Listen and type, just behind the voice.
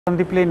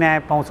सन्दीपले न्याय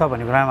पाउँछ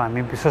भन्ने कुरामा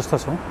हामी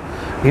विश्वस्त छौँ।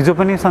 हिजो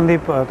पनि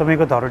सन्दीप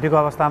तपाईँको धरोटीको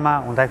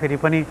अवस्थामा हुँदाखेरि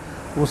पनि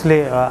उसले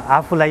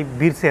आफूलाई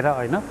बिर्सेर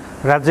होइन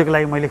राज्यको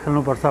लागि मैले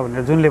खेल्नुपर्छ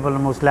भनेर जुन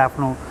लेभलमा उसले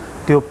आफ्नो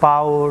त्यो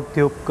पावर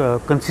त्यो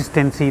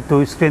कन्सिस्टेन्सी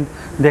त्यो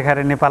स्ट्रेन्थ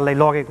देखाएर नेपाललाई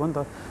लगेको हो नि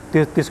त।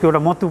 त्यसको एउटा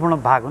महत्त्वपूर्ण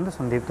भाग हो नि त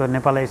सन्दीप। त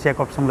नेपाललाई एसिया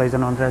कपसम्म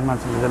लैजानु अन्तर्राष्ट्रिय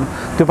मान्छे लैजानु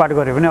त्यो पार्ट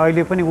गऱ्यो भने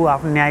अहिले पनि ऊ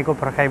आफ्नो न्यायको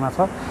पर्खाइमा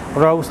छ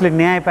र उसले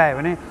न्याय पायो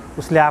भने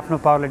उसले आफ्नो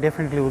पावरलाई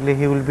डेफिनेटली उसले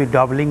हि विल बी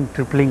डबलिङ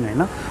ट्रिपलिङ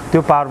होइन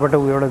त्यो पावरबाट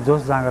ऊ एउटा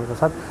जोस जाँगरको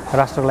साथ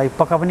राष्ट्रको लागि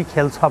पक्का पनि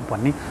खेल्छ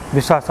भन्ने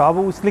विश्वास छ। अब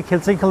उसले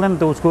खेल्छ कि खेल्दैन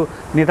त उसको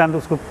नितान्त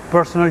उसको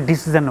पर्सनल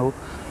डिसिजन हो।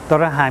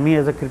 तर हामी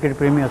एज अ क्रिकेट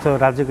प्रेमी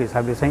अथवा राज्यको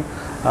हिसाबले चाहिँ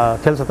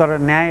खेल्छ।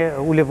 तर न्याय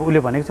उसले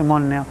भनेको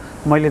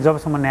चाहिँ मैले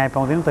जबसम्म न्याय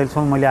पाउँदिनँ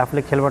तहिलेसम्म मैले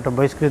आफूले खेलबाट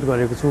बहिष्कृत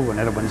गरेको छु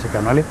भनेर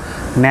भनिसक्यो हुनाले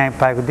न्याय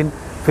पाएको दिन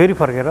फेरि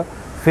फर्केर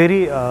फेरि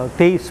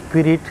त्यही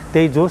स्पिरिट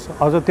त्यही जोस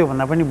अझ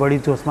त्योभन्दा पनि बढी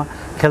जोसमा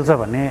खेल्छ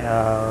भन्ने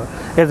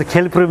एज अ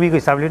खेलप्रेमीको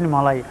हिसाबले पनि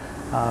मलाई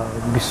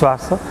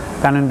विश्वास छ।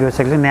 कानुन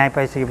व्यवस्थाले न्याय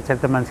पाइसके पछाडि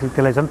त मान्छेले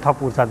त्यसलाई झन्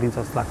थप ऊर्जा दिन्छ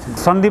जस्तो लाग्छ।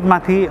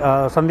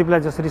 सन्दीपलाई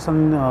जसरी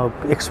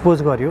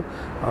एक्सपोज गर्यो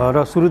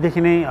र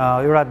सुरुदेखि नै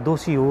एउटा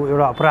दोषी हो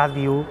एउटा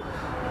अपराधी हो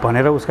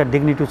भनेर उसका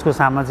डिग्निटी उसको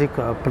सामाजिक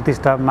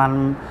प्रतिष्ठा मान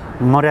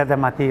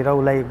मर्यादामाथि र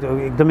उसलाई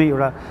एकदमै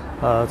एउटा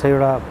चाहिँ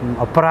एउटा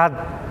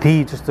अपराधी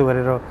जस्तो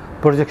गरेर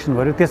प्रोजेक्सन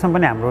गर्यो त्यसमा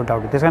पनि हाम्रो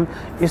डाउट हो। त्यस कारण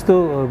यस्तो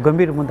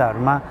गम्भीर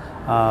मुद्दाहरूमा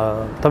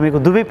तपाईँको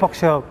दुवै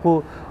पक्षको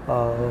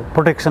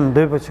प्रोटेक्सन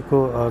दुवै पक्षको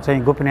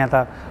चाहिँ गोपनीयता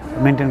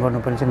मेन्टेन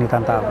गर्नुपर्ने चाहिँ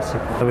नितान्त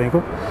आवश्यक हो। तपाईँको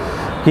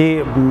कि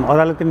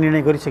अदालतले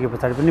निर्णय गरिसके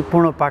पछाडि पनि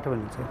पूर्ण पाठ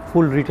भनिन्छ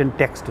फुल रिटन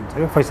टेक्स्ट हुन्छ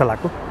क्या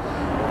फैसलाको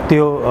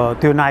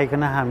त्यो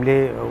नआइकन हामीले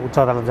उच्च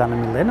अदालत जान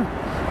मिल्दैन।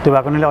 त्यो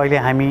भएको हुनाले अहिले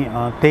हामी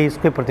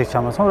 23कै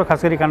प्रतीक्षामा छौँ र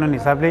खास गरी कानुन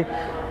हिसाबले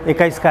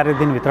 21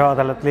 कार्यदिनभित्र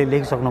अदालतले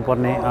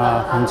लेखिसक्नुपर्ने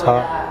हुन्छ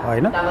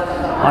होइन।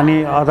 अनि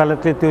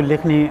अदालतले त्यो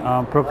लेख्ने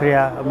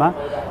प्रक्रियामा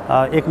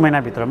 1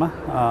 महिनाभित्रमा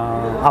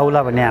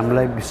आउला भन्ने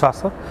हामीलाई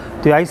विश्वास छ।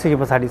 त्यो आइसके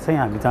पछाडि चाहिँ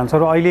हामी जान्छौँ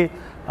र अहिले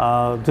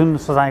जुन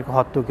सजायको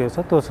हद तोकेको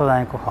छ त्यो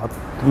सजायको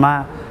हदमा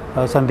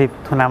सन्दीप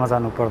थुनामा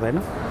जानु पर्दैन।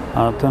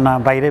 थुना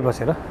बाहिरै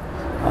बसेर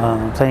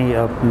चाहिँ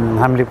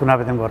हामीले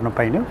पुनरावेदन गर्न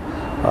पाइन्यौँ।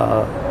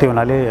 त्यो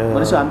हुनाले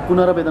हामी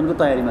पुनरावेदनको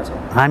तयारीमा छौँ।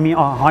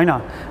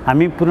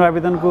 हामी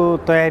पुनरावेदनको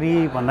तयारी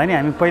भन्दा नि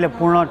हामी पहिला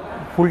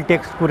फुल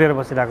टेक्स्ट कुरेर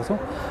बसिरहेको छौँ।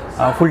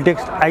 फुल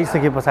टेक्स्ट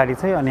आइसके पछाडि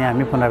चाहिँ अनि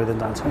हामी पुनरावेदन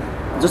जान्छौँ।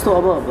 जस्तो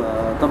अब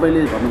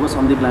तपाईँले भन्नुभयो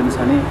सन्दीप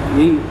लामिछाने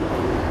यही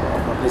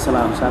फैसला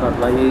अनुसार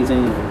अथवा यही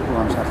चाहिँ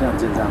अनुसार चाहिँ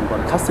जेल जानु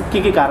पर्यो खास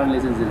के कारणले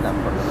चाहिँ जेल जानु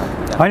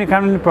पर्यो होइन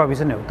कानुनी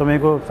प्रोभिजन हो।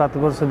 तपाईँको 7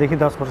 वर्षदेखि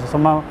 10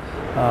 वर्षसम्म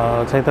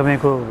चाहिँ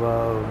तपाईँको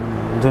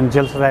जुन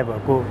जेल सजाय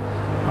भएको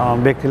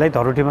व्यक्तिलाई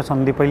धरोटीमा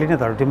सन्दीप पहिले नै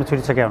धरोटीमा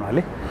छुटिसकेका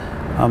हुनाले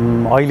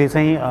अहिले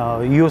चाहिँ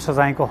यो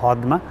सजायको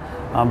हदमा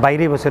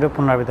बाहिरै बसेर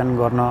पुनरावेदन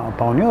गर्न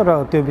पाउने हो। र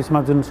त्यो बिचमा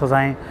जुन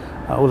सजाय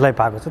उसलाई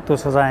भएको छ त्यो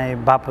सजाय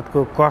बापतको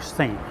कस्ट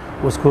चाहिँ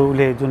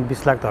उसले जुन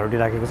 20 लाख धरोटी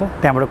राखेको छ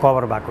त्यहाँबाट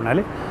कभर भएको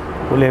हुनाले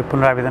उसले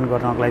पुनरावेदन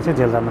गर्नको लागि चाहिँ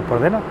जेल जानु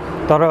पर्दैन।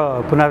 तर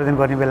पुनरावेदन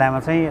गर्ने बेलामा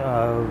चाहिँ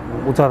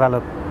उच्च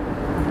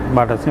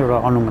अदालतबाट चाहिँ एउटा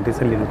अनुमति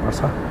चाहिँ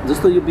लिनुपर्छ।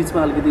 जस्तो यो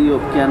बिचमा अलिकति यो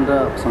क्यान र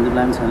सन्दीप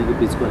लामिछानेको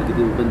बिचको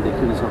अलिकति पनि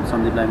देखिनु छ।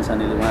 सन्दीप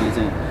लामिछानेले उहाँले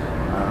चाहिँ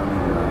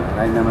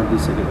राजीनामा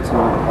दिइसकेपछि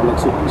अलग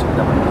छु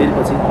भनिसक्दा पनि फेरि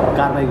पछि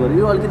कारवाही गर्यो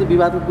यो अलिकति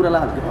विवादको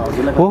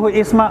कुरालाई हो।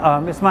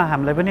 यसमा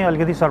हामीलाई पनि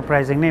अलिकति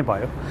सरप्राइजिङ नै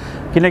भयो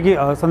किनकि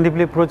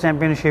सन्दीपले प्रो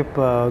च्याम्पियनसिप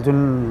जुन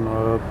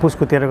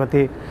पुसको 13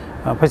 गते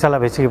फैसला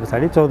भइसके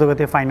पछाडि 14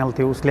 गते फाइनल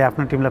थियो उसले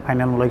आफ्नो टिमलाई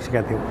फाइनलमा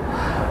लगिसकेको थियो।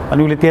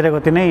 अनि उसले 13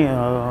 गते नै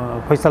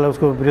फैसला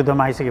उसको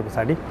विरुद्धमा आइसके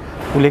पछाडि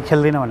उसले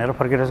खेल्दैन भनेर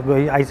फर्केर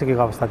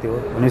आइसकेको अवस्था थियो।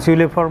 भनेपछि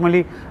उसले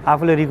फर्मली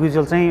आफूले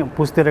रिक्विजल चाहिँ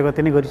पुस 13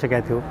 गते नै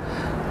गरिसकेको थियो।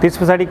 त्यस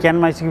पछाडि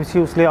क्यानमा आइसकेपछि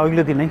उसले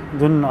अघिल्लो दिनै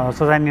जुन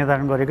सजाय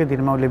निर्धारण गरेकै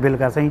दिनमा उसले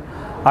बेलुका चाहिँ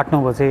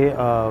 8-9 बजे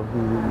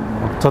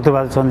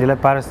चतुरबहादुर चन्दजीलाई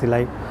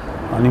पारसजीलाई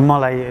अनि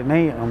मलाई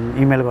नै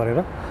इमेल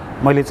गरेर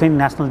मैले चाहिँ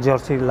नेसनल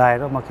जर्सी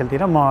लाएर म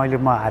खेल्दिनँ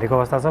म हारेको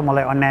अवस्था छ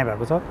मलाई अन्याय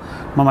भएको छ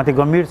म माथि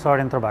गम्भीर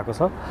षड्यन्त्र भएको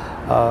छ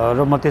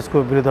र म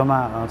त्यसको विरुद्धमा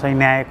चाहिँ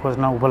न्याय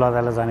खोज्न उपल्लो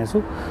अदालत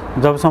जानेछु।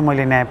 जबसम्म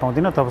मैले न्याय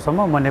पाउँदिनँ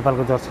तबसम्म म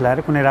नेपालको जर्सी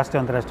लाएर कुनै राष्ट्रिय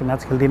अन्तर्राष्ट्रिय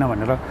म्याच खेल्दिनँ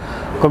भनेर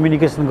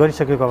कम्युनिकेसन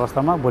गरिसकेको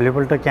अवस्थामा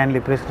भोलिपल्ट क्यानले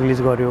प्रेस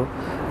रिलिज गर्यो।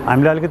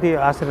 हामीलाई अलिकति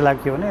आश्चर्य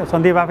लाग्यो भने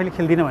सन्दीप आफैले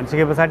खेल्दिनँ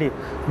भनिसके पछाडि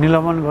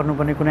निलम्बन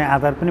गर्नुपर्ने कुनै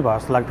आधार पनि भयो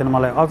जस्तो लाग्दैन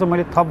मलाई। अझ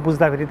मैले थप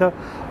बुझ्दाखेरि त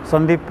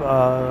सन्दीप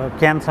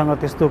क्यानसँग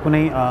त्यस्तो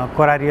कुनै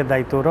करारिय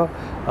दायित्व र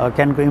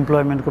क्यानको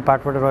इम्प्लोइमेन्टको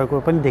पार्टबाट रहेको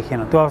पनि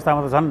देखिएन। त्यो अवस्थामा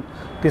त झन्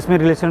त्यसमै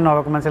रिलेसन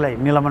नभएको मान्छेलाई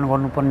निलम्बन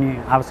गर्नुपर्ने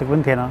आवश्यक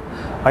पनि थिएन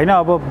होइन।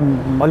 अब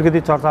अलिकति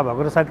चर्चा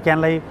भएको र सायद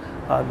क्यानलाई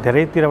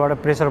धेरैतिरबाट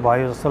प्रेसर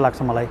भयो जस्तो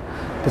लाग्छ मलाई।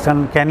 त्यस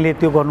कारण क्यानले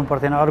त्यो गर्नु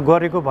पर्थेन। अरू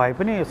गरेको भए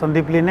पनि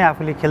सन्दीपले नै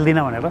आफूले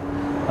खेल्दिनँ भनेर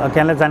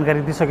क्यानलाई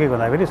जानकारी दिइसकेको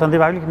हुँदाखेरि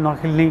सन्दीप आफूले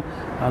नखेल्ने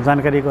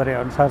जानकारी गरे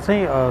अनुसार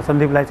चाहिँ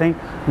सन्दीपलाई चाहिँ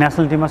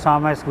नेसनल टिममा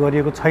समावेश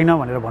गरिएको छैन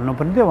भनेर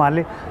भन्नुपर्ने थियो।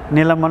 उहाँले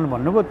निलम्बन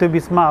भन्नुभयो। त्यो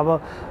बिचमा अब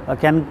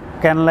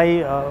क्यानलाई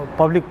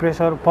पब्लिक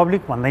प्रेसर,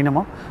 पब्लिक भन्दैन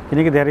म,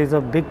 किनकि देयर इज अ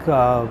बिग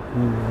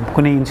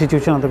कुनै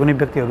इन्स्टिट्युसन अथवा कुनै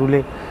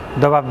व्यक्तिहरूले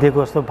दबाब दिएको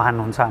जस्तो भान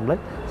हुन्छ हामीलाई,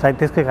 सायद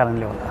त्यसकै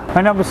कारणले होला।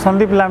 होइन अब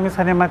सन्दीप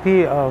लामिछानेमाथि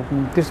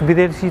त्यस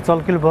विदेशी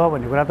चलखेल भयो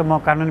भन्ने कुरा त म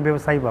कानुनी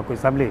व्यवसायी भएको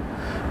हिसाबले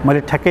मैले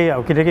ठ्याक्कै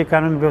किनकि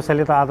कानुनी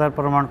व्यवसायले त आधार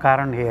प्रमाण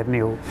कारण हेर्ने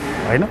हो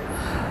होइन।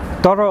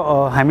 तर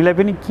हामीलाई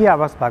पनि के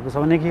आभास भएको छ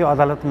भने कि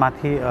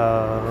अदालतमाथि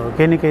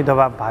केही न केही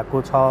दबाब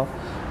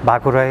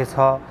भएको रहेछ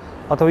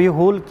अथवा यो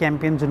होल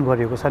क्याम्पेन जुन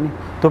गरिएको छ नि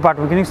त्यो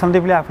पार्टमा, किनकि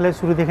सन्दीपले आफूलाई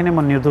सुरुदेखि नै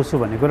म निर्दोष छु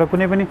भन्ने कुरा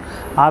कुनै पनि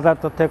आधार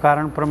तथ्य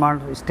कारण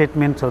प्रमाण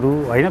स्टेटमेन्ट्सहरू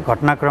होइन,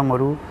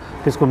 घटनाक्रमहरू,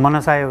 त्यसको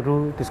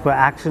मनसायहरू, त्यसको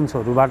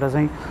एक्सन्सहरूबाट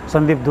चाहिँ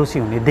सन्दीप दोषी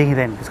हुने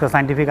देखिँदैन, त्यसका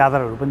साइन्टिफिक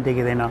आधारहरू पनि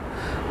देखिँदैन।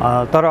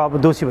 तर अब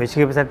दोषी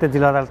भइसके पछाडि त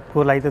जिल्ला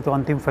अदालतको लागि त त्यो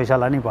अन्तिम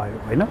फैसला नै भयो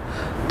होइन,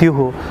 त्यो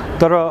हो।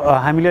 तर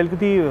हामीले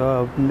अलिकति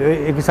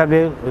एक हिसाबले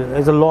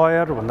एज अ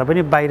लयर भन्दा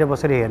पनि बाहिर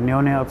बसेर हेर्ने हो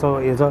भने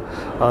अथवा एज अ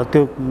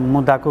त्यो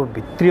मुद्दाको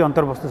भित्री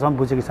अन्तर्वस्तुसम्म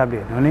बुझेको हिसाबले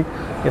हेर्ने हो भने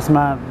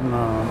यसमा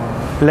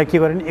यसलाई के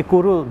गर्यो भने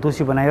एकोरो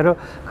दोषी बनाएर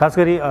खास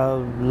गरी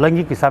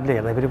लैङ्गिक हिसाबले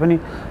हेर्दाखेरि पनि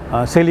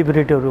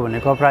सेलिब्रिटीहरू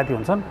भनेको अपराधी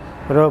हुन्छन्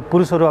र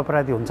पुरुषहरू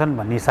अपराधी हुन्छन्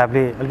भन्ने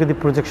हिसाबले अलिकति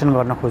प्रोजेक्सन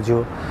गर्न खोज्यो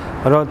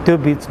र त्यो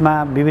बिचमा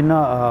विभिन्न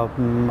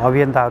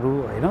अभियन्ताहरू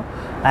होइन,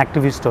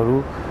 एक्टिभिस्टहरू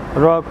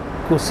र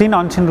सिन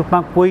अनसिन रूपमा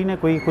कोही न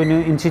कोही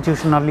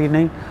इन्स्टिट्युसनली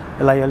नै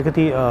यसलाई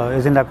अलिकति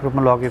एजेन्डाको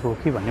रूपमा लगेको हो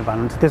कि भन्ने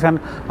भन्नुहुन्छ। त्यस कारण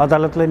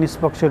अदालतले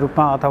निष्पक्ष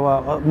रूपमा अथवा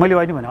मैले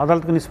अहिले भने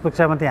अदालतको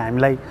निष्पक्षमा चाहिँ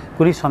हामीलाई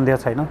कुनै सन्देह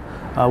छैन।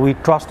 We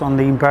trust on the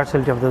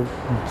इम्पार्सियलिटी of the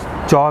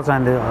जज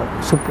and the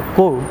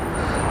court,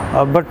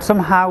 but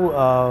some how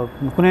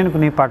कुनै न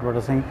कुनै पार्टबाट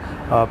चाहिँ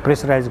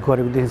प्रेसराइज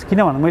गरेको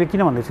देखिन्छ। मैले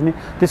किन भन्दैछु भने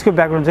त्यसको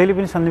ब्याकग्राउन्ड जहिले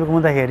पनि सन्दीपको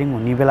मुद्दा हियरिङ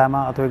हुने बेलामा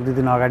अथवा 1-2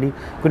 दिन अगाडि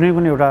कुनै न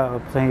कुनै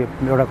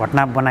एउटा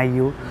घटना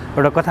बनाइयो,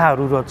 एउटा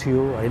कथाहरू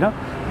रचियो होइन,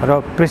 र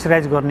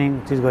प्रेसराइज गर्ने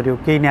चिज गर्यो।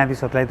 केही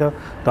न्यायाधीशहरूलाई त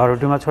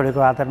धरोटीमा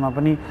छोडेको आधारमा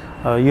पनि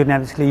यो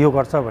न्यायाधीशले यो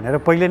गर्छ भनेर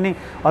पहिले नै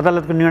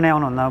अदालतको निर्णय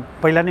आउनुभन्दा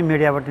पहिला नै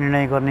मिडियाबाट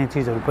निर्णय गर्ने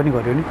चिजहरू पनि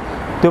गर्यो नि।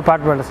 त्यो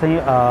पार्टबाट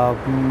चाहिँ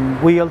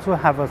we also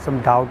have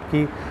some doubt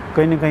कि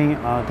कहीँ न कहीँ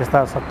त्यस्ता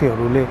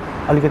शक्तिहरूले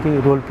अलिकति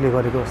रोल प्ले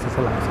गरेको जस्तो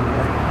चाहिँ लाग्छ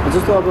मलाई।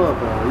 जस्तो अब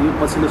यो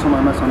पछिल्लो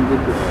समयमा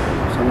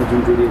सन्दीपसँग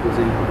जुन जोडिएको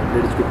चाहिँ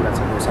लेडिजको कुरा छ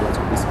गौशाला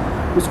 26,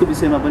 उसको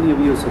विषयमा पनि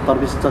यो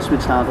तस्बिर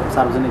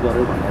सार्वजनिक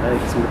गर्यो भनेर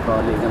एक किसिमको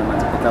प्रहरले एकजना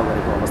मान्छे पक्राउ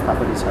गरेको अवस्था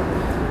पनि छ।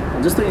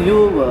 जस्तो यो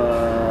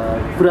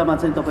कुरामा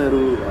चाहिँ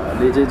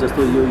तपाईँहरूले चाहिँ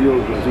जस्तो यो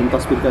जुन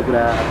तस्बिरका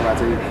कुरा अथवा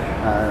चाहिँ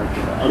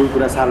अरू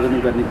कुरा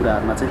सार्वजनिक गर्ने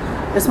कुराहरूमा चाहिँ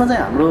यसमा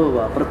चाहिँ हाम्रो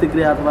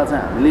प्रतिक्रिया अथवा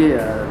चाहिँ हामीले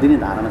दिने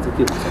धारणा चाहिँ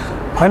के हुन्छ?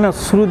 होइन,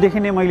 सुरुदेखि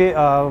नै म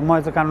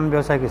एज अ कानुन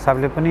व्यवसायको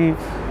हिसाबले पनि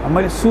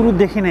मैले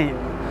सुरुदेखि नै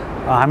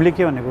हामीले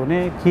के भनेको भने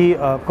कि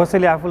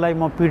कसैले आफूलाई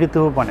म पीडित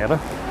हो भनेर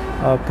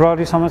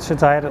प्रहरी समक्ष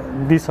जाहेर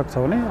दिइसक्छ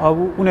भने अब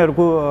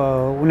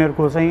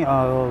उनीहरूको चाहिँ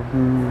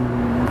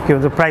के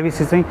भन्छ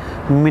प्राइभेसी चाहिँ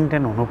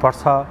मेन्टेन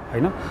हुनुपर्छ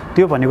होइन।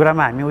 त्यो भन्ने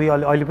कुरामा हामी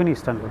अहिले पनि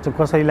स्ट्यान्ड गर्छौँ।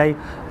 कसैलाई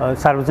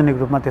सार्वजनिक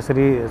रूपमा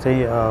त्यसरी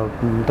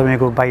चाहिँ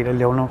तपाईँको बाहिर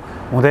ल्याउनु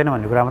हुँदैन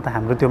भन्ने कुरामा त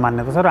हाम्रो त्यो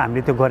मान्यता छ र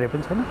हामीले त्यो गरे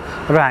पनि छैन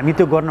र हामी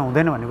त्यो गर्न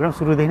हुँदैन भन्ने कुरा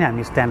सुरुदेखि नै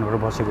हामी स्ट्यान्डहरू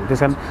बसेको। त्यस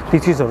कारण ती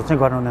चिजहरू चाहिँ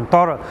गर्न हुँदैन।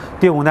 तर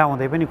त्यो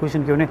हुँदै पनि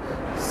क्वेसन के भने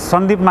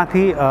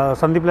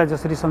सन्दीपलाई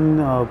जसरी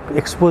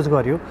एक्सपोज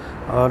गर्यो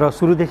र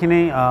सुरुदेखि नै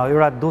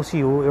एउटा दोषी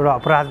हो, एउटा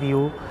अपराधी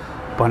हो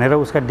भनेर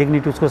उसका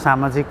डिग्निटी, उसको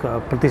सामाजिक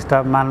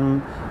प्रतिष्ठा, मान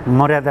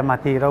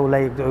मर्यादामाथि र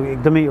उसलाई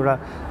एकदमै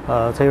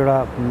एउटा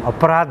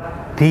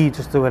अपराधी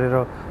जस्तो गरेर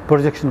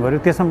प्रोजेक्सन गर्यो,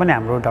 त्यसमा पनि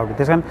हाम्रो डाउट हो।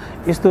 त्यस कारण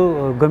यस्तो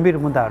गम्भीर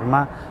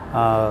मुद्दाहरूमा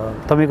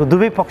तपाईँको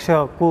दुवै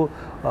पक्षको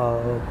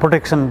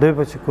प्रोटेक्सन, दुवै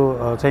पक्षको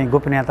चाहिँ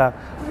गोपनीयता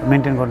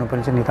मेन्टेन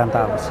गर्नुपर्ने चाहिँ नितान्त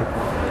आवश्यक हो।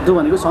 जो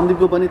भनेको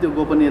सन्दीपको पनि त्यो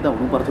गोपनीयता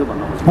हुनुपर्थ्यो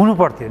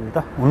हुनुपर्थ्यो नि त,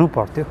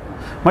 हुनुपर्थ्यो।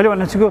 मैले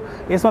भन्नु भनेको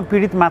यसमा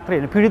पीडित मात्रै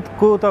होइन,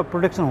 पीडितको त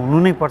प्रोटेक्सन हुनु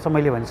नै पर्छ।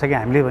 मैले भनिसकेँ,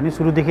 हामीले भने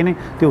सुरुदेखि नै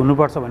त्यो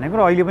हुनुपर्छ भनेको,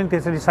 र अहिले पनि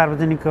त्यसरी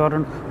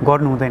सार्वजनिकरण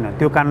गर्नु हुँदैन,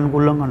 त्यो कानुनको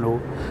उल्लङ्घन हो।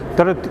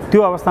 तर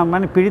त्यो अवस्थामा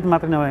पनि पीडित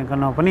मात्रै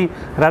नभइकन पनि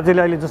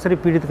राज्यले अहिले जसरी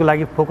पीडितको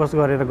लागि फोकस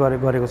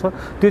गरेको छ,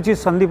 त्यो चिज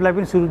सन्दीपलाई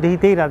पनि सुरुदेखि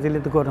त्यही राज्यले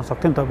त गर्न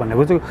सक्थ्यो नि त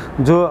भनेको चाहिँ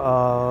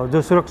जो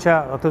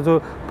सुरक्षा अथवा जो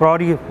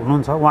प्रहरी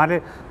हुनुहुन्छ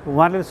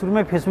उहाँले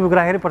सुरुमै फेसबुक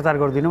राखेर प्रचार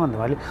गरिदिनु भन्दा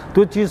उहाँले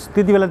त्यो चिज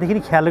त्यति बेलादेखि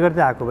नै ख्याल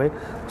गर्दै आएको भए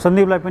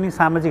सन्दीपलाई पनि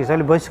सामाजिक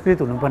हिसाबले बहिष्कृत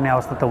हुनुपर्ने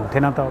अवस्था त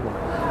हुन्थेन त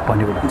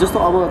भनेको। जस्तो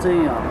अब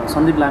चाहिँ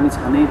सन्दीप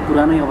लामिछाने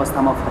पुरानै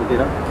अवस्थामा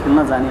फर्केर खेल्न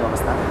जाने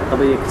अवस्था,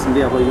 तपाईँ एक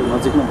किसिमले अब यो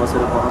नजिकमा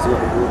बसेर बहस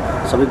गरेको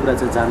सबै कुरा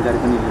चाहिँ जानकारी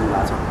पनि लिनु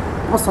भएको छ।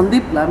 अब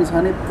सन्दीप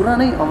लामिछाने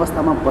पुरानै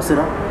अवस्थामा बसेर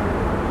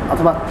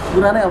अथवा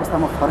पुरानै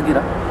अवस्थामा फर्केर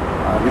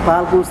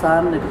नेपालको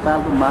स्थान,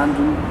 नेपालको मान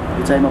जुन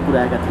उचाइमा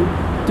पुर्याएका थिए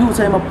त्यो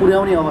उचाइमा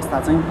पुर्याउने अवस्था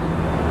चाहिँ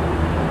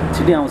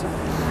छिटै आउँछ।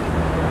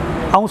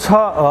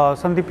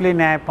 सन्दीपले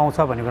न्याय पाउँछ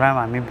भन्ने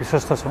कुरामा हामी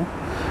विश्वस्त छौँ।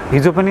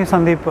 हिजो पनि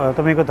सन्दीप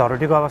तपाईँको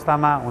धरोटीको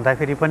अवस्थामा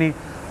हुँदाखेरि पनि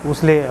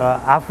उसले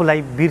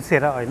आफूलाई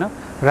बिर्सेर होइन,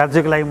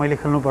 राज्यको लागि मैले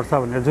खेल्नुपर्छ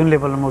भनेर जुन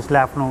लेभलमा उसले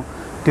आफ्नो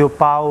त्यो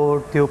पावर,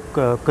 त्यो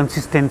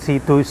कन्सिस्टेन्सी,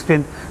 त्यो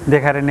स्ट्रेन्थ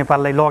देखाएर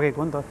नेपाललाई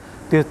लगेको हो नि त।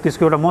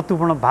 त्यसको एउटा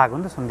महत्त्वपूर्ण भाग हो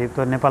नि त सन्दीप।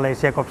 त्यो नेपाललाई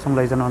एसिया कपसम्म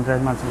लैजानु,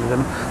 अन्तर्राष्ट्रिय म्याचमा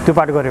लैजानु, त्यो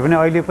पार्ट गऱ्यो भने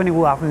अहिले पनि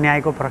ऊ आफ्नो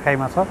न्यायको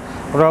पर्खाइमा छ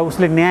र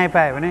उसले न्याय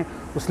पायो भने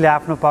उसले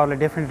आफ्नो पावरलाई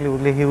डेफिनेटली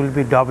उसले हि विल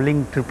बी डबलिङ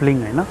ट्रिपलिङ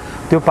होइन।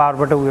 त्यो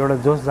पावरबाट ऊ एउटा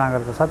जोस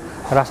जाँगरको साथ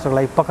राष्ट्रको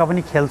लागि पक्का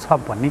पनि खेल्छ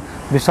भन्ने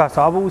विश्वास छ।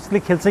 अब उसले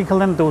खेल्छ कि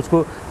खेल्दैन त उसको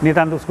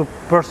नितान्त उसको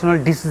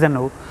पर्सनल डिसिजन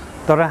हो।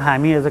 तर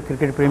हामी एज अ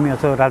क्रिकेट प्रेमी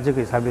अथवा राज्यको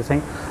हिसाबले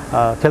चाहिँ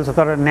खेल्छ।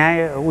 तर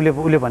न्याय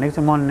उसले भनेको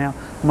चाहिँ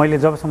मैले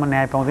जबसम्म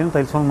न्याय पाउँदैन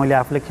तहिलेसम्म मैले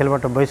आफूले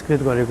खेलबाट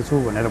बहिष्कृत गरेको छु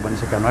भनेर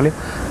भनिसक्यो हुनाले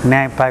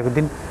न्याय पाएको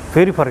दिन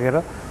फेरि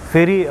फर्केर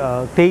फेरि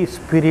त्यही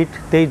स्पिरिट,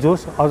 त्यही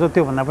जोस, अझ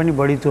त्योभन्दा पनि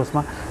बढी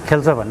जोसमा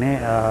खेल्छ भन्ने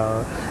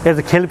एज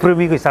अ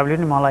खेलप्रेमीको हिसाबले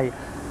पनि मलाई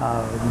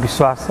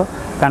विश्वास छ।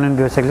 कानुन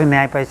व्यवस्थाले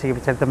न्याय पाइसके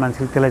पछाडि त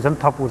मान्छेले त्यसलाई झन्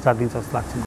थप ऊर्जा दिन्छ जस्तो लाग्छ।